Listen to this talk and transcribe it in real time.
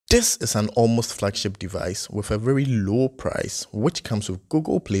This is an almost flagship device with a very low price, which comes with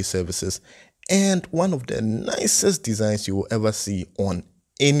Google Play services and one of the nicest designs you will ever see on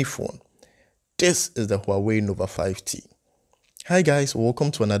any phone. This is the Huawei Nova 5T. Hi guys, welcome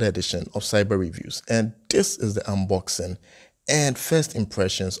to another edition of Cyber Reviews, and this is the unboxing and first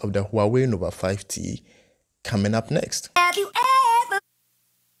impressions of the Huawei Nova 5T coming up next. Have you ever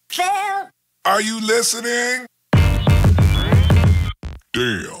felt? Are you listening?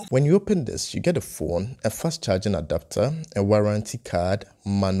 Damn. When you open this, you get a phone, a fast charging adapter, a warranty card,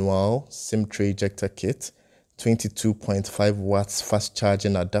 manual, SIM tray ejector kit, 22.5 watts fast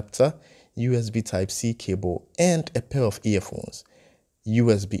charging adapter, USB Type-C cable, and a pair of earphones,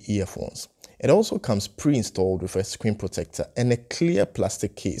 USB earphones. It also comes pre-installed with a screen protector and a clear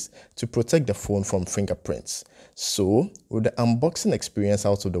plastic case to protect the phone from fingerprints. So, with the unboxing experience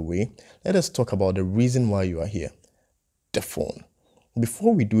out of the way, let us talk about the reason why you are here, the phone.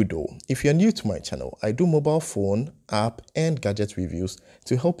 Before we do though, if you're new to my channel, I do mobile phone, app, and gadget reviews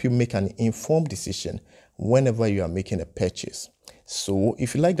to help you make an informed decision whenever you are making a purchase. So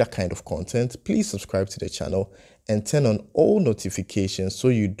if you like that kind of content, please subscribe to the channel and turn on all notifications so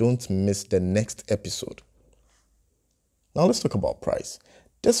you don't miss the next episode. Now let's talk about price.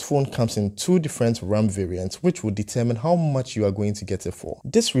 This phone comes in two different RAM variants, which will determine how much you are going to get it for.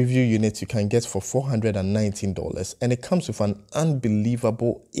 This review unit you can get for $419, and it comes with an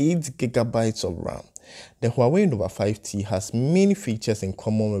unbelievable 8GB of RAM. The Huawei Nova 5T has many features in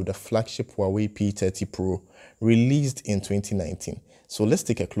common with the flagship Huawei P30 Pro released in 2019. So let's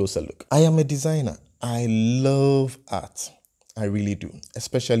take a closer look. I am a designer. I love art. I really do,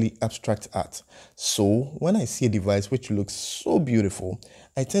 especially abstract art. So when I see a device which looks so beautiful,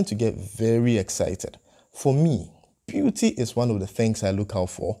 I tend to get very excited. For me, beauty is one of the things I look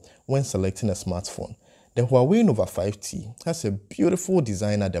out for when selecting a smartphone. The Huawei Nova 5T has a beautiful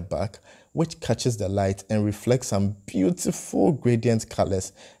design at the back which catches the light and reflects some beautiful gradient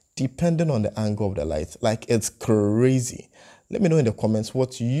colors depending on the angle of the light. Like, it's crazy. Let me know in the comments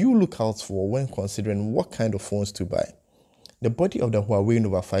what you look out for when considering what kind of phones to buy. The body of the Huawei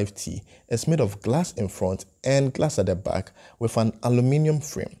Nova 5T is made of glass in front and glass at the back with an aluminium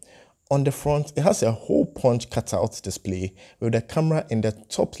frame. On the front, it has a hole punch cutout display with the camera in the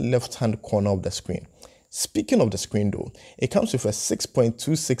top left-hand corner of the screen. Speaking of the screen though, it comes with a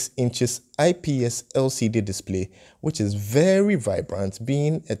 6.26 inches IPS LCD display, which is very vibrant,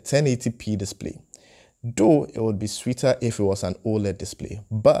 being a 1080p display. Though it would be sweeter if it was an OLED display,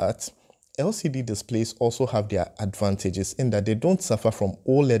 but LCD displays also have their advantages in that they don't suffer from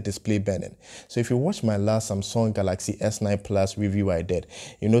OLED display burning. So if you watch my last Samsung Galaxy S9 Plus review I did,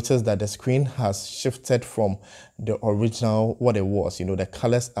 you notice that the screen has shifted from the original, what it was. The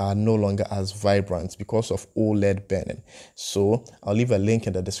colors are no longer as vibrant because of OLED burning. So I'll leave a link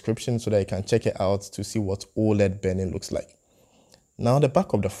in the description so that you can check it out to see what OLED burning looks like. Now the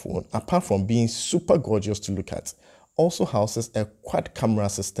back of the phone, apart from being super gorgeous to look at, also houses a quad camera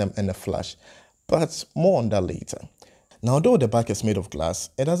system and a flash, but more on that later. Now, though the back is made of glass,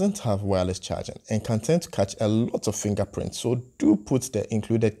 it doesn't have wireless charging and can tend to catch a lot of fingerprints, so do put the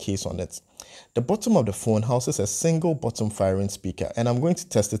included case on it. The bottom of the phone houses a single bottom firing speaker, and I'm going to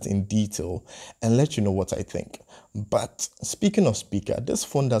test it in detail and let you know what I think. But speaking of speaker, this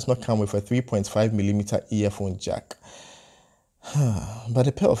phone does not come with a 3.5mm earphone jack. But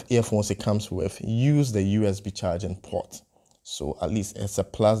the pair of earphones it comes with use the USB charging port. So at least it's a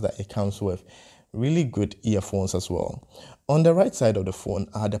plus that it comes with really good earphones as well. On the right side of the phone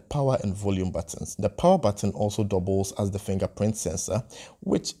are the power and volume buttons. The power button also doubles as the fingerprint sensor,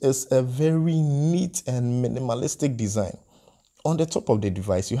 which is a very neat and minimalistic design. On the top of the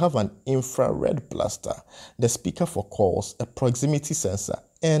device, you have an infrared blaster, the speaker for calls, a proximity sensor,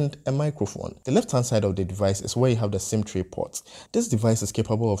 and a microphone. The left-hand side of the device is where you have the SIM tray port. This device is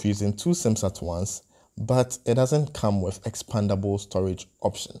capable of using two SIMs at once, but it doesn't come with expandable storage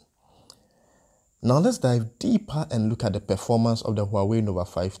option. Now let's dive deeper and look at the performance of the Huawei Nova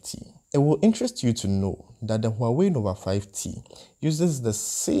 5T. It will interest you to know that the Huawei Nova 5T uses the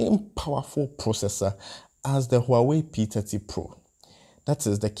same powerful processor as the Huawei P30 Pro. That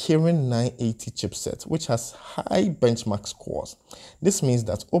is the Kirin 980 chipset, which has high benchmark scores. This means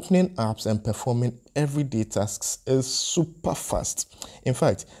that opening apps and performing everyday tasks is super fast. In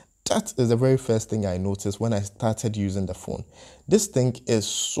fact, that is the very first thing I noticed when I started using the phone. This thing is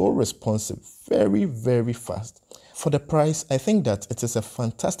so responsive, very, very fast. For the price, I think that it is a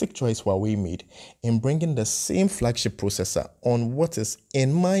fantastic choice Huawei made in bringing the same flagship processor on what is,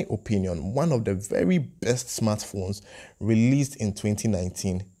 in my opinion, one of the very best smartphones released in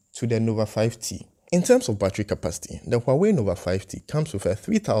 2019 to the Nova 5T. In terms of battery capacity, the Huawei Nova 5T comes with a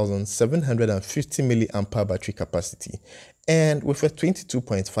 3750 mAh battery capacity and with a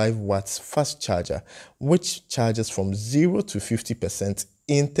 22.5 watts fast charger, which charges from 0 to 50%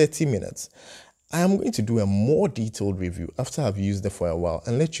 in 30 minutes. I am going to do a more detailed review after I've used it for a while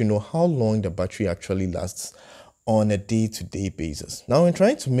and let you know how long the battery actually lasts on a day-to-day basis. Now, in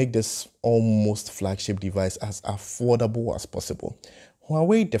trying to make this almost flagship device as affordable as possible,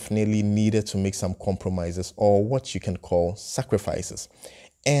 Huawei definitely needed to make some compromises, or what you can call sacrifices.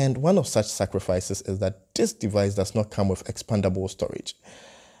 And one of such sacrifices is that this device does not come with expandable storage.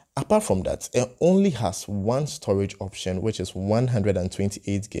 Apart from that, it only has one storage option, which is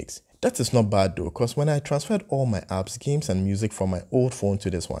 128 gigs. That is not bad though, because when I transferred all my apps, games and music from my old phone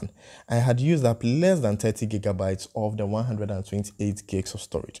to this one, I had used up less than 30 gigabytes of the 128 gigs of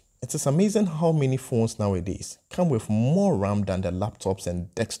storage. It is amazing how many phones nowadays come with more RAM than the laptops and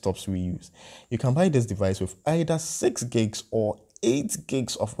desktops we use. You can buy this device with either 6 gigs or 8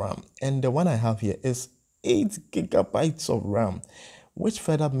 gigs of RAM, and the one I have here is 8 gigabytes of RAM, which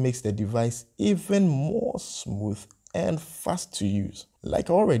further makes the device even more smooth and fast to use. Like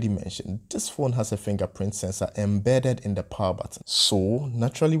I already mentioned, this phone has a fingerprint sensor embedded in the power button. So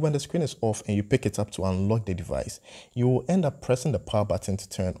naturally, when the screen is off and you pick it up to unlock the device, you will end up pressing the power button to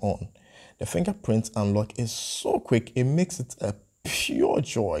turn on. The fingerprint unlock is so quick, it makes it a pure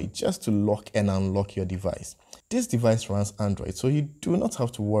joy just to lock and unlock your device. This device runs Android, so you do not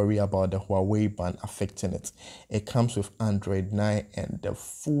have to worry about the Huawei ban affecting it. It comes with Android 9 and the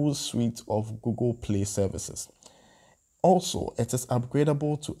full suite of Google Play services. Also, it is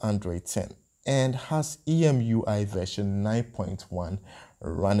upgradable to Android 10 and has EMUI version 9.1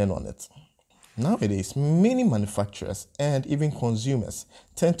 running on it. Nowadays, many manufacturers and even consumers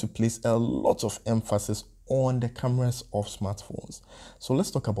tend to place a lot of emphasis on the cameras of smartphones. So let's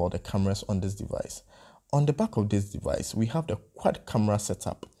talk about the cameras on this device. On the back of this device, we have the quad camera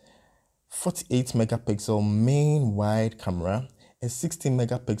setup, 48 megapixel main wide camera, a 16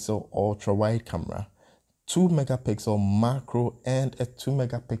 megapixel ultra wide camera, 2 megapixel macro and a 2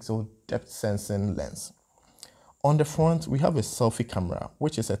 megapixel depth sensing lens. On the front, we have a selfie camera,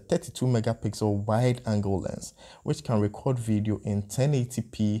 which is a 32 megapixel wide angle lens, which can record video in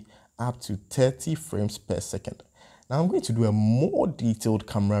 1080p up to 30 frames per second. Now I'm going to do a more detailed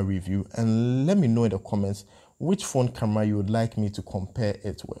camera review, and let me know in the comments which phone camera you would like me to compare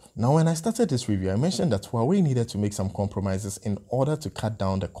it with. Now, when I started this review, I mentioned that Huawei needed to make some compromises in order to cut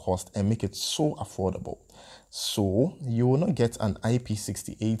down the cost and make it so affordable. So you will not get an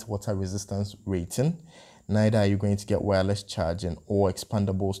IP68 water resistance rating, neither are you going to get wireless charging or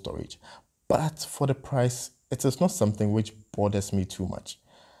expandable storage. But for the price, it is not something which bothers me too much.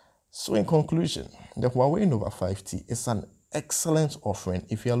 So in conclusion, the Huawei Nova 5T is an excellent offering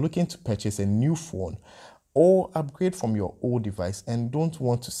if you are looking to purchase a new phone or upgrade from your old device and don't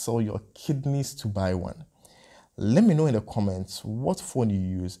want to sell your kidneys to buy one. Let me know in the comments what phone you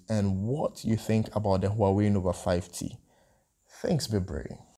use and what you think about the Huawei Nova 5T. Thanks, Bibri.